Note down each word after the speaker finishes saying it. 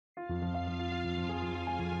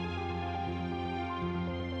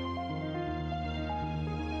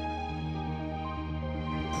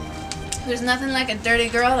There's nothing like a dirty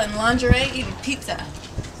girl in lingerie eating pizza.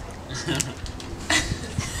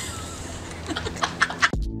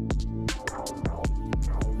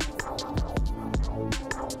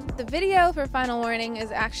 The video for Final Warning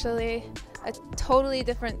is actually a totally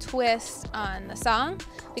different twist on the song,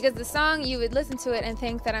 because the song, you would listen to it and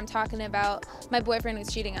think that I'm talking about my boyfriend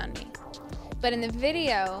who's cheating on me. But in the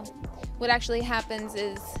video, what actually happens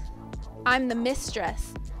is I'm the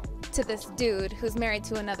mistress to this dude who's married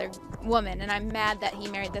to another woman, and I'm mad that he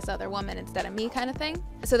married this other woman instead of me, kind of thing.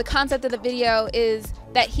 So the concept of the video is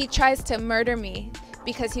that he tries to murder me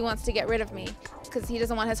because he wants to get rid of me, because he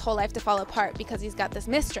doesn't want his whole life to fall apart because he's got this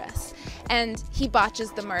mistress, and he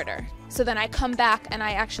botches the murder. So then I come back and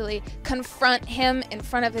I actually confront him in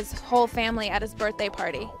front of his whole family at his birthday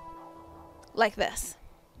party, like this.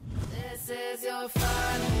 This is your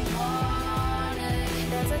final warning.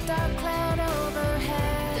 There's a dark cloud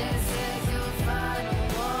overhead. This is your final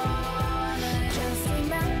warning. Just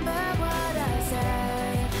remember what I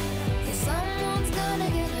said, 'cause someone's gonna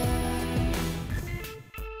get hurt.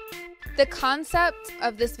 The concept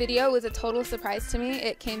of this video was a total surprise to me.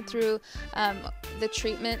 It came through the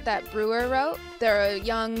treatment that Brewer wrote. They're a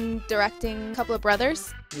young directing couple of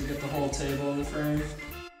brothers. You get the whole table in frame.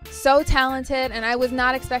 So talented, and I was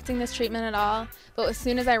not expecting this treatment at all, but as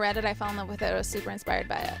soon as I read it, I fell in love with it. I was super inspired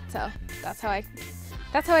by it, so that's how I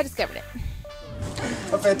discovered it.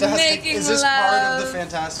 Oh, fantastic. Making is this love. part of the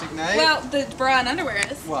fantastic night? Well, the bra and underwear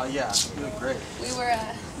is. Well, yeah, you look great. We were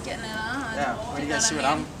getting it on. Yeah, what do you guys see what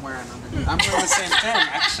I'm wearing underneath? I'm wearing the same thing,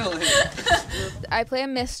 actually. I play a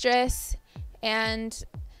mistress, and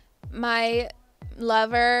my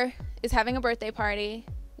lover is having a birthday party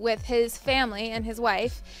with his family and his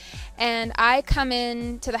wife, and I come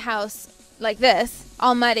into the house like this,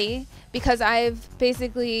 all muddy, because I've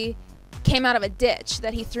basically came out of a ditch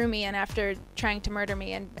that he threw me in after trying to murder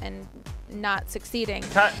me and not succeeding.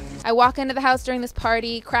 Cut. I walk into the house during this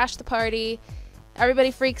party, crash the party, everybody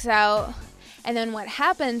freaks out, and then what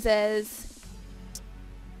happens is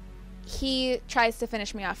he tries to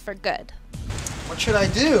finish me off for good. What should I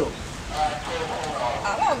do?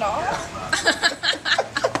 I don't know.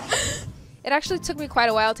 It actually took me quite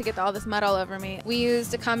a while to get all this mud all over me. We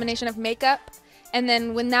used a combination of makeup, and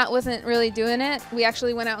then when that wasn't really doing it, we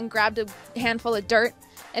actually went out and grabbed a handful of dirt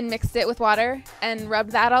and mixed it with water and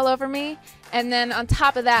rubbed that all over me. And then on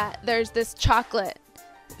top of that, there's this chocolate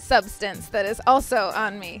substance that is also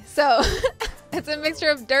on me. So it's a mixture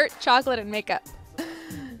of dirt, chocolate, and makeup.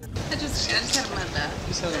 I just had a mud bath.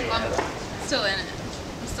 I'm still in it.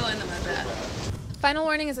 I'm still in the mud bath. Final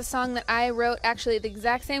Warning is a song that I wrote actually the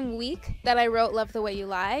exact same week that I wrote Love the Way You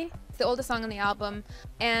Lie. It's the oldest song on the album,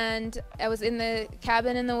 and I was in the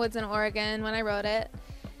cabin in the woods in Oregon when I wrote it.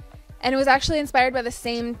 And it was actually inspired by the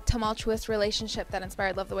same tumultuous relationship that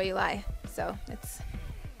inspired Love the Way You Lie. So it's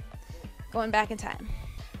going back in time.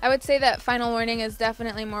 I would say that Final Warning is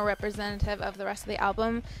definitely more representative of the rest of the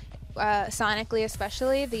album, sonically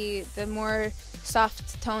especially. The more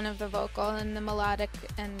soft tone of the vocal and the melodic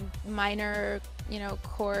and minor,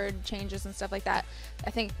 chord changes and stuff like that, I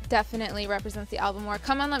think definitely represents the album more.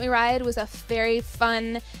 Come On Let Me Ride was a very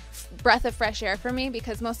fun breath of fresh air for me,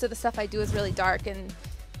 because most of the stuff I do is really dark and,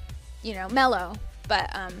 mellow,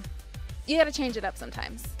 but you gotta change it up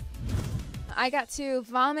sometimes. I got to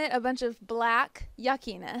vomit a bunch of black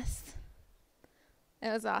yuckiness. It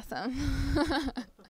was awesome.